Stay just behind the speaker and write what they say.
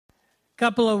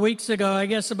couple of weeks ago, I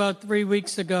guess about 3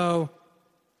 weeks ago,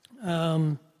 I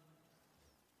don't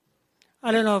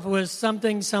know if it was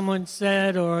something someone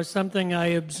said or something I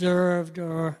observed,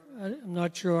 or I'm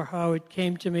not sure how it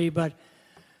came to me, but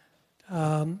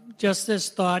just this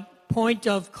thought, point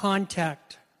of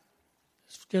contact.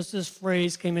 Just this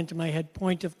phrase came into my head,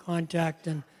 point of contact.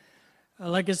 And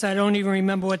like I said, I don't even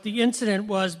remember what the incident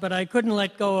was, but I couldn't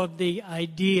let go of the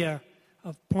idea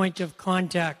of point of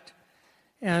contact.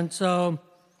 And so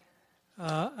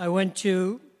I went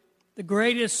to the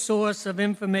greatest source of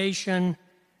information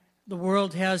the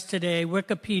world has today,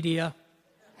 Wikipedia.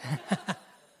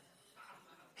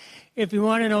 If you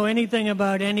want to know anything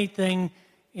about anything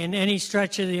in any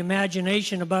stretch of the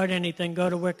imagination about anything, go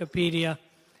to Wikipedia.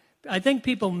 I think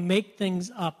people make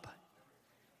things up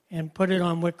and put it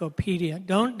on Wikipedia.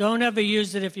 Don't ever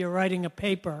use it if you're writing a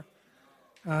paper,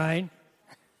 all right?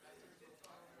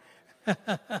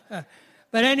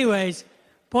 But anyways,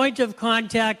 point of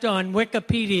contact on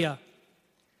Wikipedia.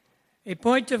 A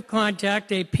point of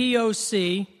contact, a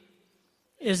POC,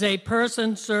 is a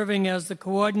person serving as the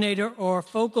coordinator or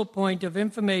focal point of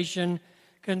information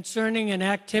concerning an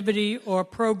activity or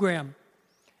program.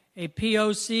 A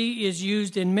POC is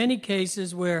used in many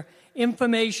cases where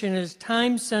information is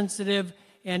time-sensitive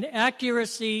and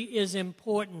accuracy is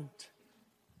important.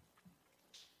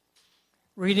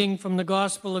 Reading from the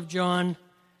Gospel of John,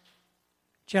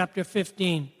 chapter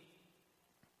 15.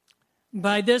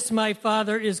 By this my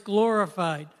Father is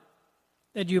glorified,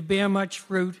 that you bear much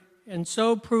fruit, and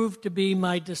so prove to be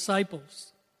my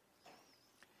disciples.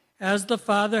 As the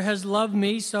Father has loved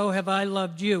me, so have I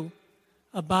loved you.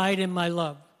 Abide in my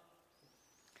love.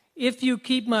 If you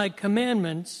keep my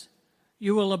commandments,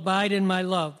 you will abide in my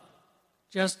love,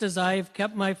 just as I have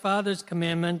kept my Father's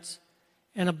commandments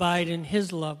and abide in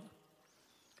his love.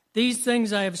 These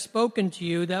things I have spoken to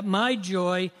you, that my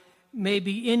joy may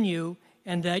be in you,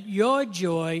 and that your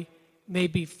joy may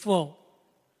be full.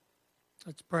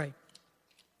 Let's pray.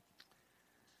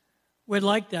 We'd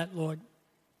like that, Lord.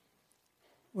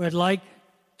 We'd like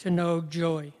to know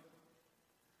joy.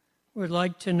 We'd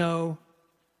like to know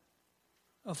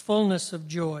a fullness of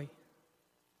joy,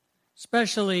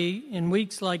 especially in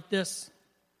weeks like this,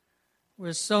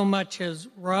 where so much has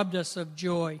robbed us of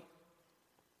joy.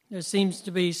 There seems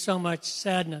to be so much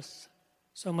sadness,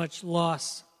 so much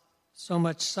loss, so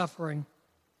much suffering.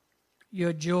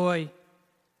 Your joy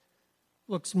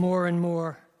looks more and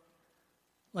more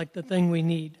like the thing we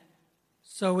need.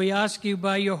 So we ask you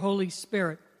by your Holy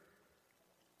Spirit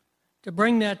to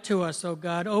bring that to us, O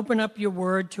God. Open up your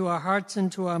word to our hearts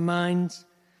and to our minds,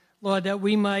 Lord, that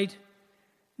we might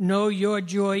know your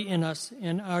joy in us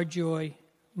and our joy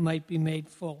might be made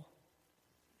full.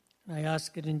 I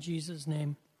ask it in Jesus'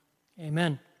 name.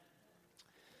 Amen.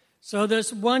 So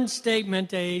this one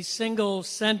statement, a single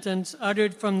sentence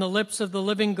uttered from the lips of the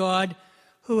living God,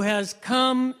 who has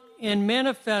come and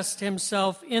manifest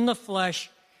himself in the flesh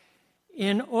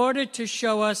in order to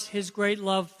show us his great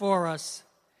love for us,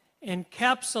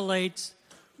 encapsulates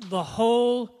the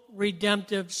whole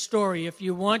redemptive story. If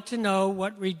you want to know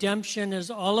what redemption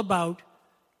is all about,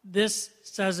 this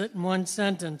says it in one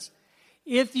sentence.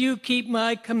 If you keep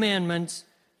my commandments,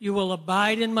 you will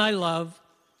abide in my love,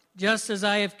 just as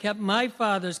I have kept my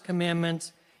Father's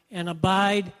commandments and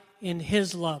abide in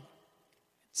his love.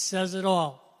 It says it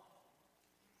all.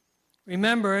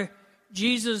 Remember,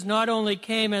 Jesus not only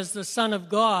came as the Son of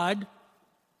God,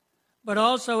 but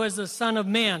also as the Son of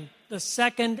Man, the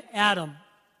second Adam.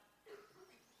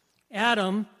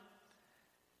 Adam,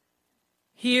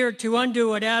 here to undo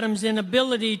what Adam's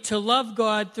inability to love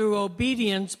God through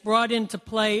obedience brought into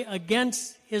play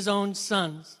against his own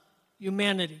sons,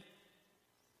 humanity.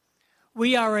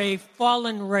 We are a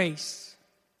fallen race,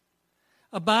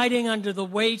 abiding under the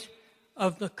weight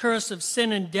of the curse of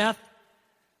sin and death,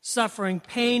 suffering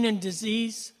pain and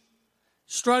disease,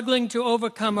 struggling to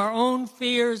overcome our own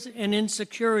fears and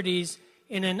insecurities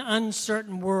in an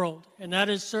uncertain world. And that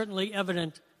is certainly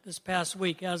evident this past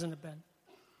week, hasn't it been?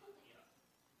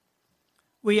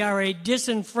 We are a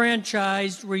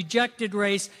disenfranchised, rejected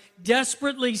race,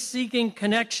 desperately seeking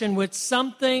connection with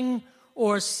something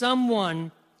or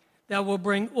someone that will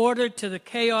bring order to the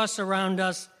chaos around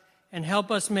us and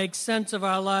help us make sense of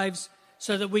our lives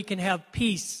so that we can have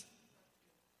peace.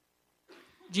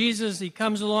 Jesus, he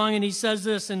comes along and he says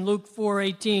this in Luke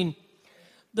 4:18.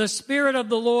 The Spirit of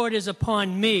the Lord is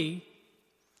upon me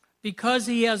because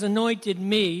he has anointed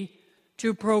me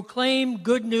to proclaim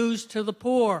good news to the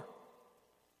poor.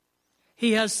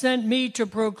 He has sent me to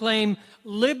proclaim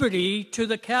liberty to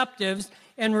the captives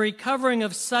and recovering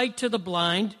of sight to the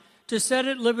blind, to set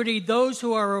at liberty those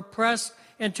who are oppressed,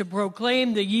 and to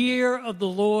proclaim the year of the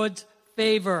Lord's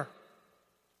favor.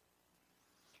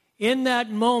 In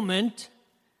that moment,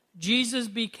 Jesus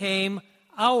became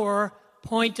our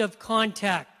point of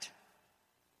contact,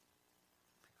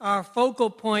 our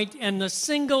focal point, and the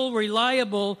single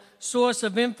reliable source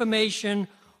of information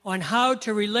on how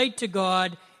to relate to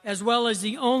God, as well as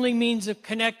the only means of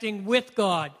connecting with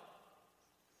God.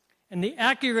 And the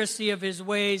accuracy of his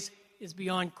ways is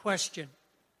beyond question.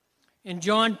 In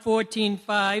John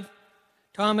 14:5,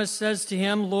 Thomas says to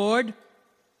him, "Lord,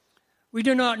 we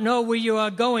do not know where you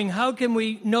are going. How can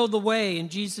we know the way?"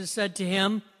 And Jesus said to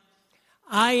him,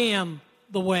 "I am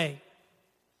the way.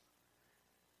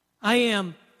 I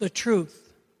am the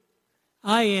truth.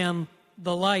 I am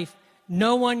the life.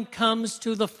 No one comes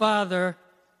to the Father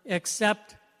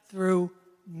except through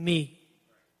me."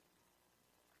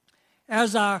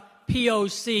 As our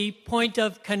POC, point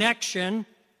of connection,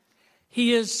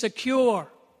 he is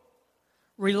secure,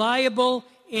 reliable,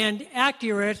 and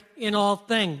accurate in all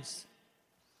things.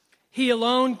 He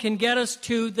alone can get us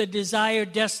to the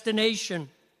desired destination.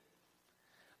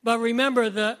 But remember,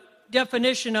 the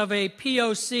definition of a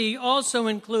POC also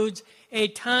includes a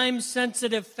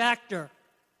time-sensitive factor.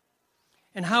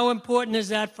 And how important is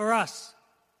that for us?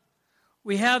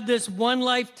 We have this one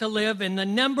life to live, and the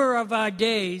number of our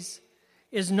days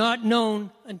is not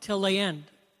known until they end.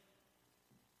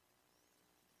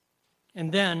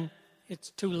 And then it's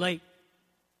too late.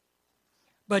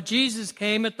 But Jesus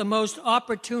came at the most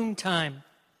opportune time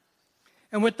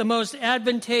and with the most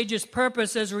advantageous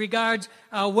purpose as regards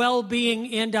our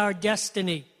well-being and our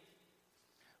destiny.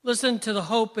 Listen to the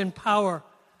hope and power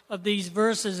of these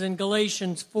verses in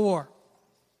Galatians 4.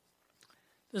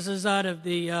 This is out of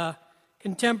the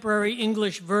Contemporary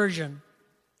English Version.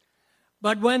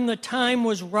 "But when the time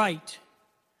was right,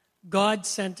 God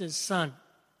sent his Son,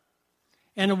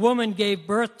 and a woman gave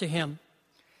birth to him.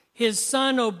 His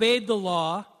Son obeyed the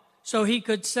law so he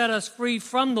could set us free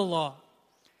from the law,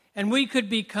 and we could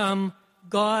become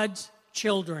God's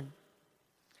children.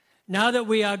 Now that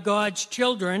we are God's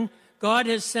children, God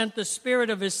has sent the Spirit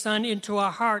of his Son into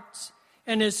our hearts,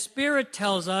 and his Spirit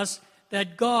tells us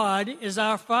that God is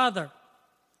our Father."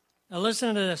 Now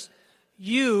listen to this.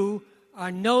 "You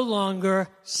are no longer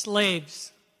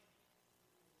slaves."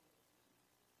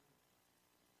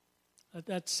 Let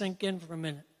that sink in for a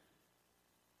minute.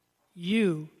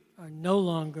 You are no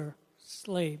longer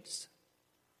slaves.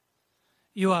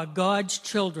 You are God's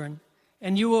children,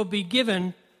 and you will be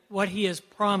given what he has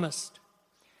promised.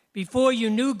 Before you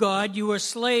knew God, you were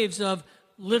slaves of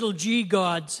little g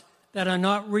gods that are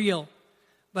not real.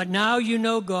 But now you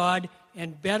know God,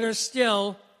 and better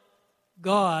still,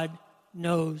 God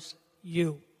knows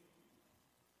you.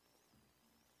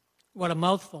 What a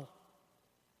mouthful.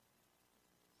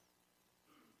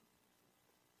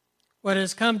 What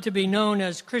has come to be known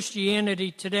as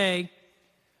Christianity today,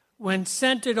 when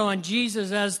centered on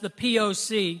Jesus as the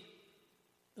POC,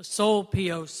 the sole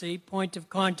POC, point of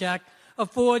contact,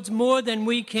 affords more than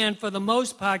we can for the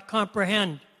most part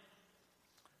comprehend.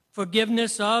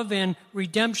 Forgiveness of and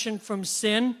redemption from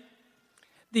sin,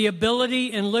 the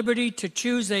ability and liberty to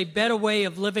choose a better way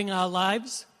of living our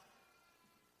lives,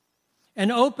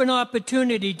 an open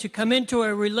opportunity to come into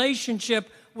a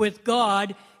relationship with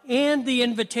God, and the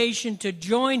invitation to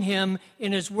join him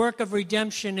in his work of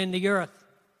redemption in the earth.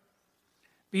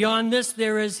 Beyond this,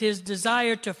 there is his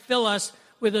desire to fill us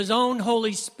with his own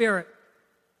Holy Spirit,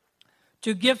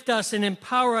 to gift us and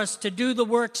empower us to do the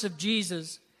works of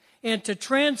Jesus, and to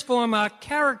transform our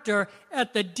character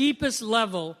at the deepest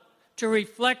level to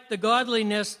reflect the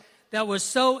godliness that was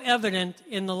so evident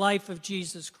in the life of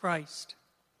Jesus Christ.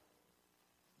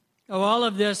 Now, all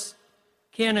of this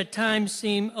can at times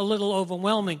seem a little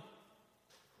overwhelming.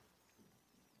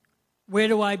 Where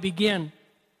do I begin?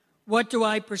 What do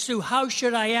I pursue? How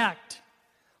should I act?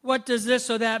 What does this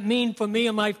or that mean for me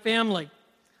and my family?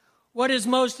 What is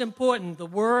most important? The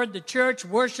Word, the church,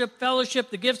 worship, fellowship,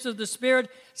 the gifts of the Spirit,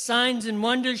 signs and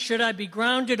wonders? Should I be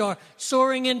grounded or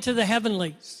soaring into the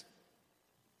heavenlies?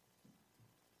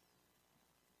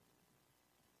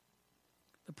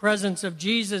 The presence of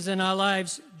Jesus in our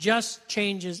lives just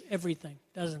changes everything,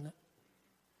 doesn't it?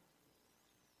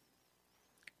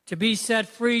 To be set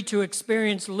free to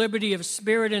experience liberty of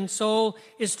spirit and soul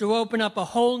is to open up a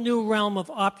whole new realm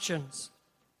of options.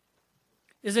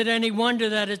 Is it any wonder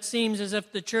that it seems as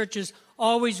if the church is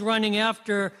always running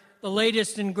after the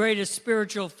latest and greatest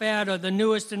spiritual fad or the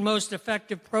newest and most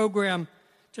effective program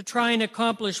to try and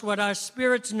accomplish what our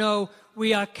spirits know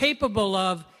we are capable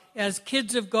of as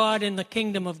kids of God in the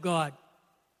kingdom of God?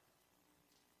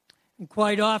 And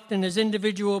quite often, as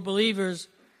individual believers,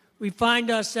 we find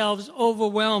ourselves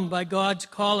overwhelmed by God's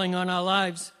calling on our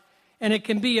lives, and it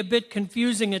can be a bit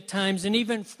confusing at times and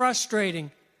even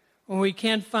frustrating when we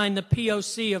can't find the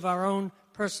POC of our own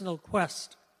personal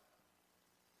quest.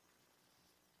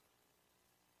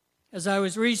 As I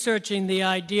was researching the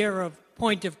idea of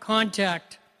point of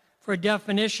contact for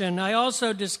definition, I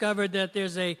also discovered that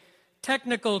there's a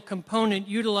technical component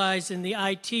utilized in the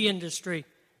IT industry,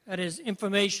 that is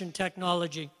information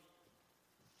technology.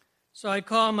 So I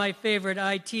called my favorite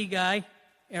IT guy,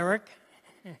 Eric,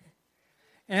 and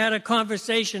had a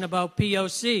conversation about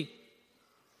POC.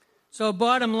 So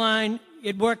bottom line,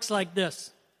 it works like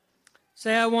this.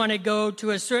 Say I want to go to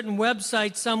a certain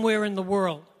website somewhere in the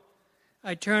world.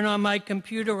 I turn on my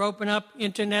computer, open up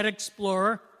Internet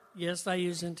Explorer. Yes, I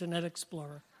use Internet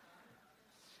Explorer.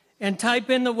 And type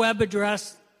in the web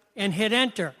address and hit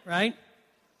enter, right?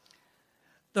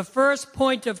 The first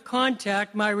point of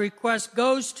contact my request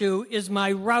goes to is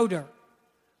my router,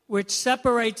 which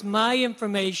separates my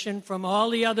information from all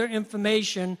the other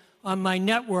information on my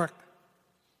network.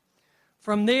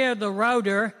 From there, the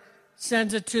router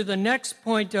sends it to the next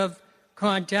point of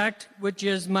contact, which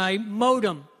is my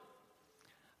modem.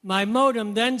 My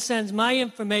modem then sends my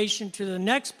information to the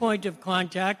next point of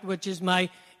contact, which is my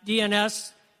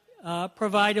DNS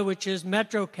provider, which is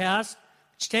Metrocast,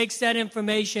 which takes that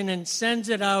information and sends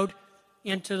it out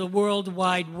into the World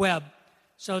Wide Web.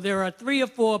 So there are 3 or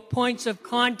 4 points of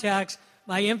contacts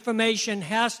my information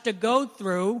has to go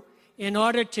through in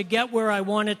order to get where I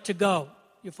want it to go.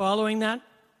 You following that?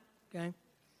 Okay.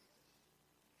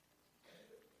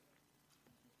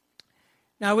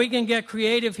 Now we can get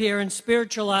creative here and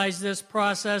spiritualize this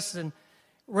process in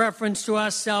reference to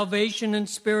our salvation and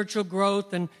spiritual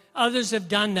growth, and others have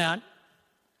done that.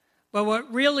 But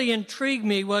what really intrigued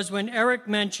me was when Eric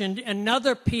mentioned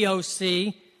another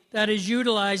POC that is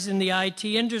utilized in the IT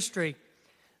industry.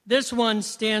 This one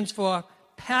stands for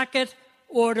Packet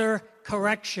Order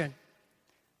Correction.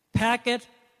 Packet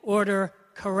Order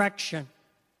Correction.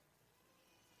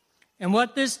 And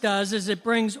what this does is it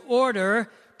brings order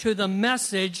to the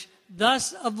message,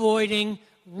 thus avoiding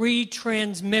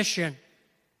retransmission.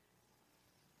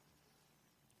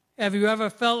 Have you ever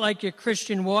felt like your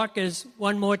Christian walk is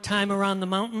one more time around the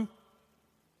mountain?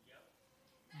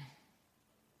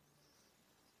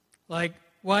 Like,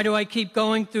 why do I keep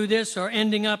going through this or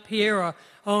ending up here, or,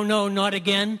 oh no, not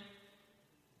again?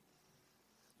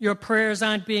 Your prayers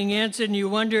aren't being answered and you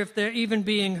wonder if they're even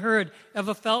being heard.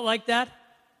 Ever felt like that?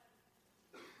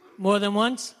 More than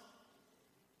once?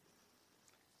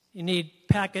 You need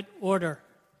packet order.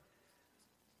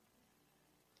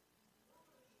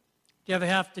 Do you ever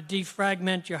have to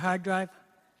defragment your hard drive?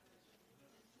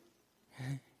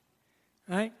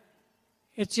 Right?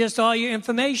 It's just all your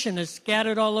information is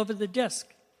scattered all over the disk.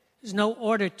 There's no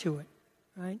order to it,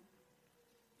 right?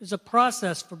 There's a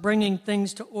process for bringing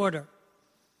things to order.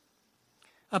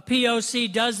 A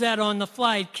POC does that on the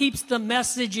fly. It keeps the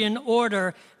message in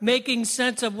order, making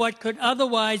sense of what could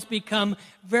otherwise become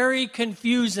very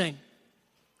confusing.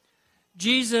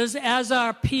 Jesus, as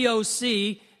our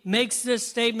POC, makes this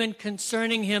statement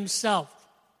concerning himself.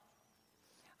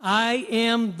 I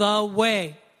am the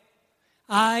way.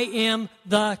 I am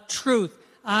the truth.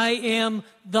 I am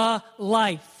the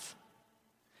life.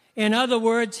 In other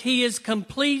words, he is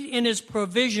complete in his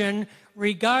provision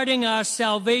regarding our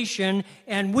salvation,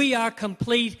 and we are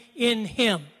complete in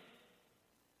him.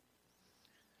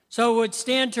 So it would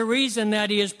stand to reason that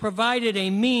he has provided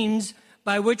a means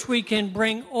by which we can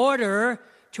bring order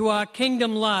to our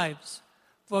kingdom lives.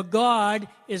 For God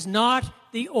is not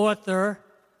the author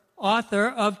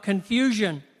of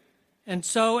confusion. And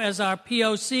so as our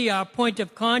POC, our point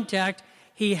of contact,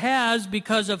 he has,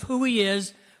 because of who he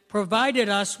is, provided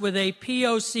us with a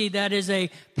POC that is a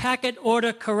packet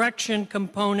order correction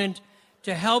component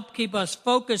to help keep us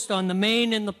focused on the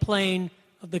main and the plain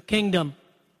of the kingdom.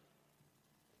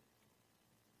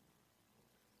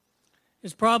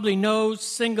 There's probably no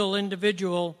single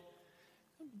individual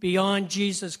beyond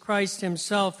Jesus Christ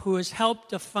himself who has helped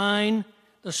define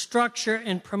the structure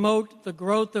and promote the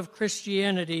growth of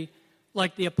Christianity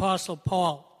like the Apostle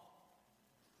Paul.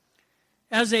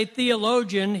 As a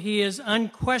theologian, he is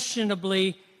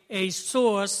unquestionably a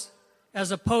source as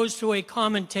opposed to a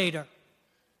commentator.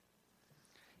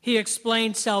 He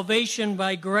explained salvation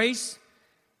by grace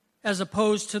as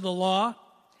opposed to the law,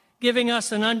 giving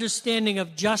us an understanding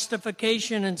of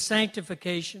justification and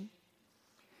sanctification.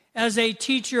 As a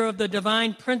teacher of the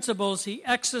divine principles, he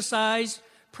exercised,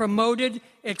 promoted,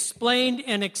 explained,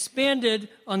 and expanded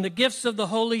on the gifts of the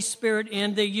Holy Spirit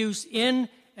and their use in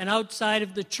and outside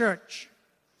of the church.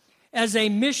 As a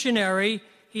missionary,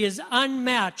 he is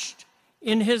unmatched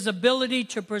in his ability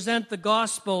to present the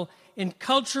gospel in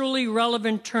culturally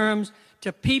relevant terms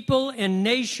to people and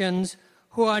nations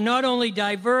who are not only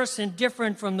diverse and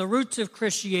different from the roots of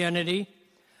Christianity,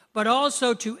 but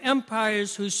also to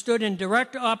empires who stood in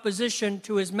direct opposition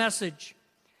to his message,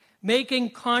 making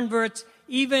converts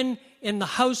even in the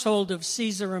household of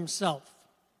Caesar himself.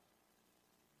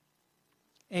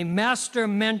 A master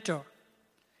mentor,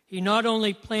 he not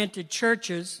only planted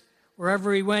churches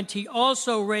wherever he went, he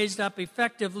also raised up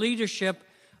effective leadership,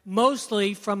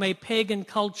 mostly from a pagan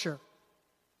culture.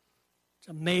 It's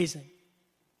amazing.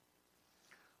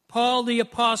 Paul the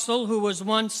Apostle, who was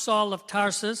once Saul of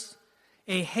Tarsus,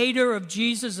 a hater of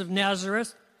Jesus of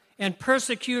Nazareth and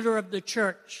persecutor of the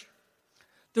church,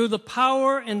 through the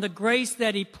power and the grace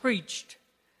that he preached,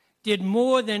 did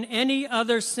more than any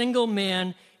other single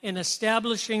man in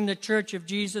establishing the Church of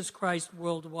Jesus Christ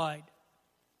worldwide.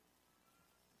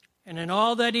 And in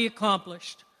all that he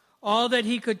accomplished, all that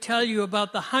he could tell you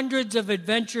about the hundreds of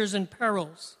adventures and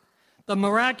perils, the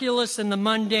miraculous and the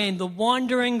mundane, the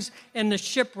wanderings and the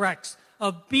shipwrecks,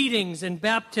 of beatings and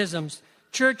baptisms,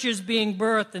 churches being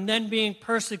birthed and then being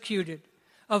persecuted,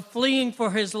 of fleeing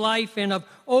for his life, and of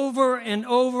over and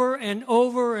over and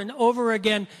over and over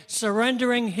again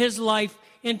surrendering his life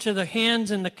into the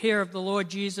hands and the care of the Lord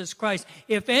Jesus Christ.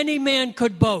 If any man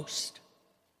could boast,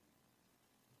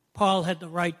 Paul had the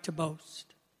right to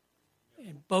boast.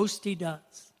 And boast he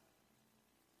does.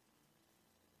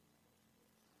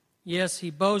 Yes,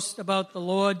 he boasts about the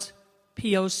Lord's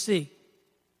POC,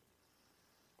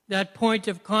 that point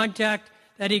of contact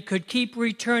that he could keep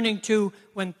returning to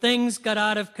when things got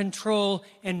out of control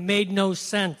and made no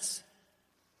sense.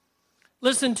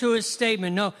 Listen to his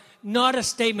statement. No, not a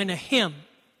statement, a hymn.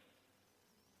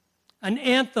 An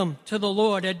anthem to the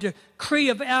Lord, a decree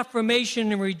of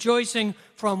affirmation and rejoicing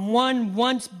from one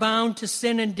once bound to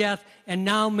sin and death and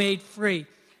now made free.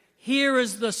 Here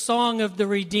is the song of the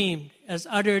redeemed, as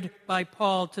uttered by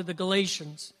Paul to the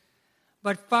Galatians.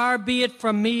 But far be it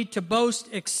from me to boast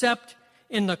except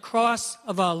in the cross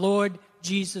of our Lord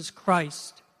Jesus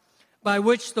Christ, by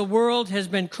which the world has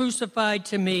been crucified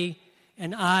to me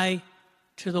and I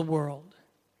to the world.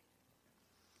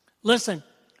 Listen,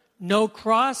 no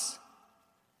cross,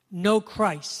 no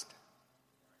Christ.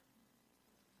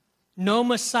 No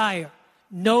Messiah,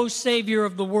 no Savior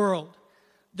of the world.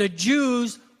 The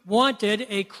Jews wanted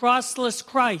a crossless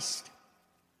Christ,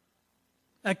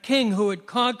 a king who had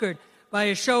conquered by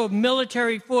a show of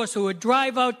military force, who would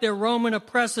drive out their Roman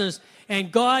oppressors,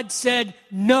 and God said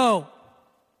no.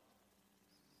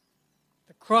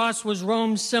 The cross was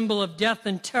Rome's symbol of death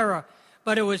and terror,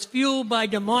 but it was fueled by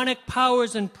demonic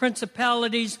powers and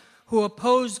principalities who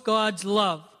opposed God's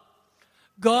love.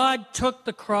 God took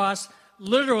the cross.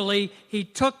 Literally, he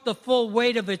took the full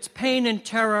weight of its pain and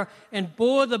terror and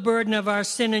bore the burden of our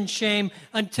sin and shame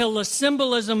until the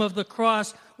symbolism of the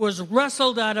cross was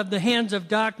wrestled out of the hands of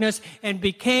darkness and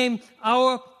became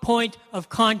our point of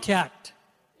contact.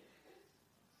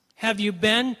 Have you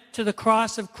been to the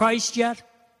cross of Christ yet?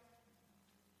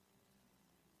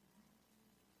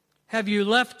 Have you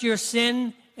left your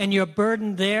sin and your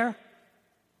burden there?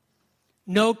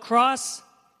 No cross,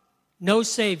 no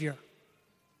Savior.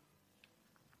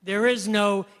 There is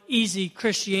no easy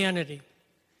Christianity.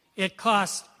 It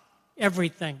costs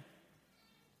everything.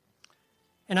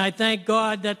 And I thank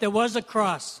God that there was a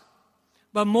cross.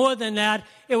 But more than that,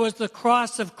 it was the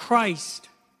cross of Christ.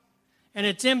 And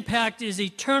its impact is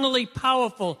eternally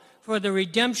powerful for the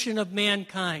redemption of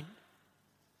mankind.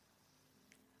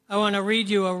 I want to read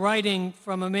you a writing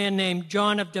from a man named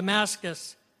John of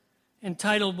Damascus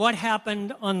entitled, "What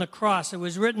Happened on the Cross?" It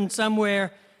was written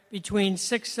somewhere between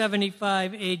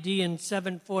 675 AD and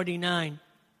 749.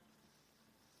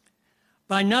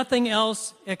 By nothing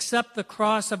else except the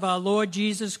cross of our Lord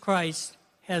Jesus Christ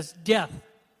has death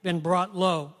been brought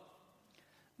low.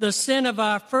 The sin of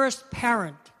our first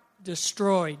parent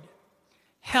destroyed.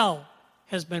 Hell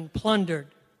has been plundered.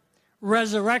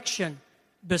 Resurrection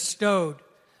bestowed.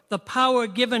 The power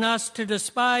given us to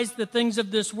despise the things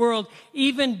of this world,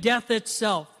 even death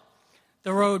itself.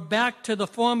 The road back to the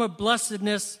former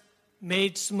blessedness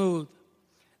made smooth.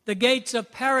 The gates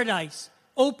of paradise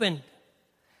opened.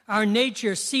 Our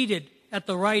nature seated at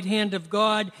the right hand of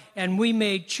God, and we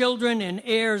made children and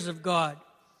heirs of God.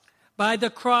 By the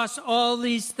cross, all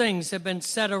these things have been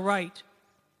set aright.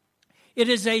 It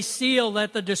is a seal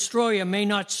that the destroyer may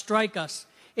not strike us,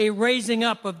 a raising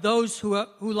up of those who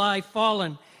lie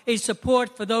fallen, a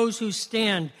support for those who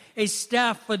stand, a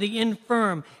staff for the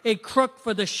infirm, a crook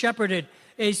for the shepherded,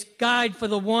 a guide for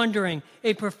the wandering,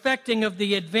 a perfecting of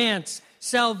the advanced,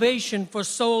 salvation for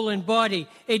soul and body,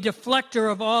 a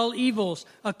deflector of all evils,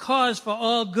 a cause for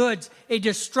all goods, a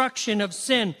destruction of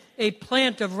sin, a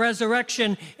plant of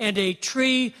resurrection, and a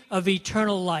tree of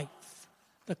eternal life,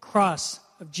 the cross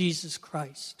of Jesus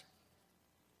Christ.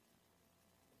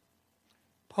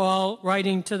 Paul,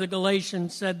 writing to the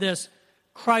Galatians, said this,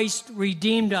 Christ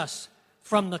redeemed us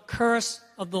from the curse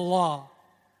of the law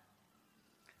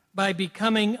by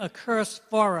becoming a curse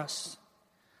for us.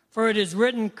 For it is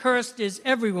written, cursed is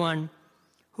everyone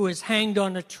who is hanged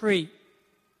on a tree.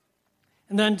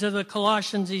 And then to the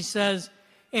Colossians he says,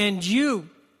 and you,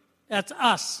 that's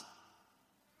us,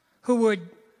 who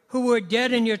were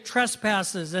dead in your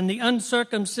trespasses and the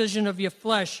uncircumcision of your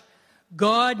flesh,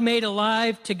 God made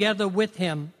alive together with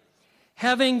him,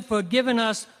 having forgiven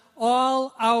us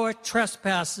all our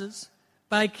trespasses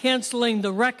by canceling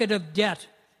the record of debt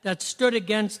that stood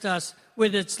against us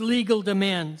with its legal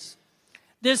demands.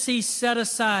 This he set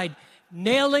aside,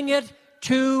 nailing it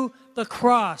to the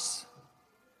cross.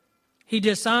 He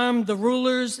disarmed the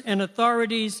rulers and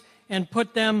authorities and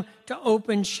put them to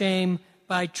open shame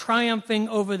by triumphing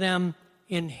over them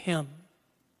in him.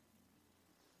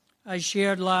 I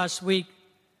shared last week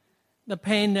the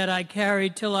pain that I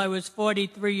carried till I was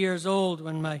 43 years old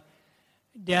when my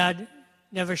dad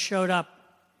never showed up.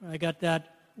 I got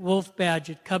that wolf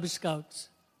badge at Cub Scouts.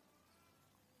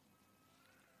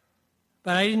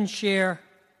 But I didn't share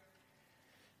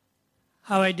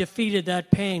how I defeated that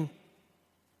pain.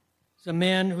 There's a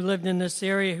man who lived in this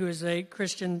area who is a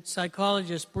Christian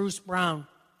psychologist, Bruce Brown.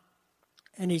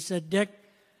 And he said, Dick,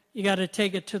 you got to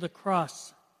take it to the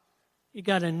cross. You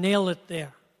got to nail it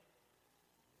there.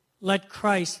 Let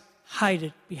Christ hide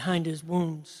it behind his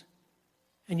wounds.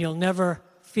 And you'll never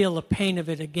feel the pain of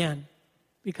it again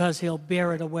because he'll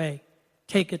bear it away.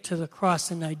 Take it to the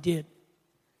cross, and I did.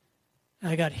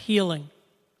 I got healing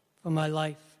for my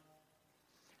life.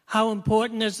 How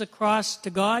important is the cross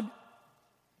to God?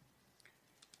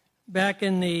 Back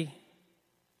in the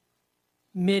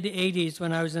mid-'80s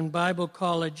when I was in Bible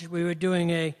college, we were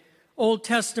doing a Old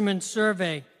Testament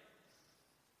survey.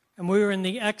 And we were in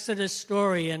the Exodus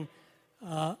story, and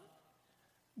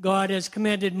God has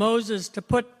commanded Moses to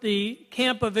put the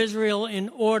camp of Israel in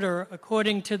order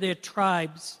according to their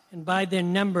tribes and by their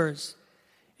numbers.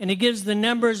 And he gives the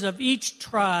numbers of each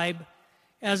tribe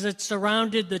as it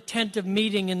surrounded the tent of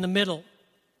meeting in the middle.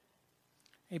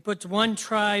 He puts one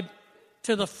tribe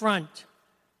to the front,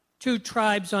 two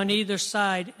tribes on either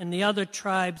side, and the other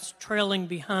tribes trailing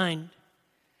behind.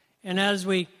 And as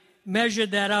we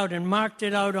measured that out and marked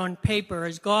it out on paper,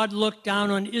 as God looked down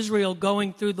on Israel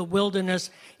going through the wilderness,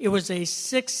 it was a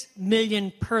 6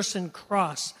 million person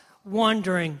cross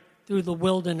wandering through the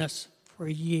wilderness for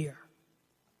a year.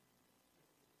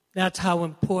 That's how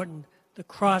important the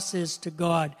cross is to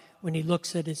God when he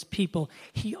looks at his people.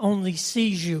 He only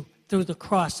sees you through the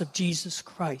cross of Jesus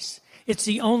Christ. It's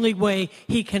the only way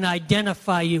he can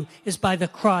identify you is by the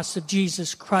cross of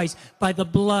Jesus Christ, by the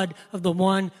blood of the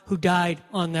one who died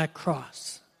on that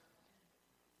cross.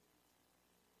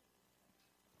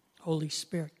 Holy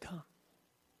Spirit, come.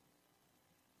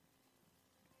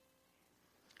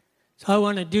 So I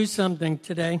want to do something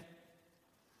today.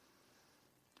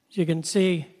 As you can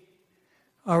see,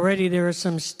 already there are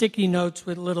some sticky notes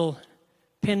with little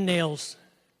pin nails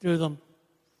through them.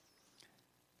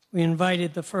 We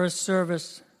invited the first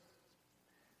service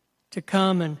to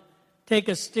come and take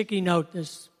a sticky note.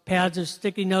 There's pads of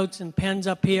sticky notes and pens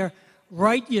up here.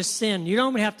 Write your sin. You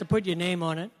don't have to put your name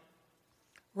on it.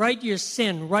 Write your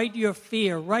sin. Write your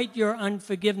fear. Write your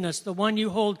unforgiveness. The one you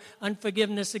hold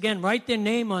unforgiveness again. Write their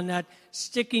name on that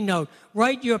sticky note.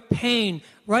 Write your pain.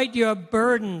 Write your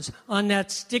burdens on that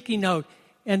sticky note.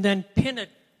 And then pin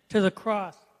it to the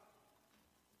cross.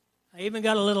 I even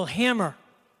got a little hammer.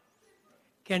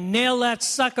 Can nail that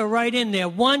sucker right in there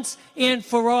once and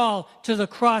for all to the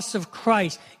cross of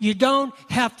Christ. You don't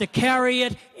have to carry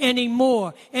it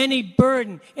anymore. Any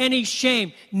burden, any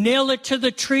shame. Nail it to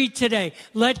the tree today.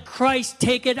 Let Christ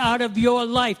take it out of your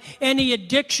life. Any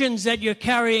addictions that you're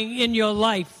carrying in your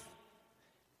life,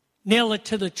 nail it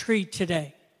to the tree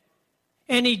today.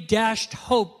 Any dashed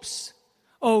hopes.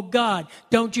 Oh God,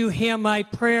 don't you hear my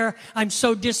prayer? I'm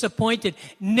so disappointed.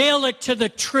 Nail it to the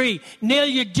tree. Nail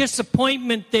your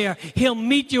disappointment there. He'll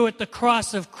meet you at the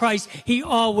cross of Christ. He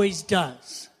always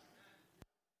does.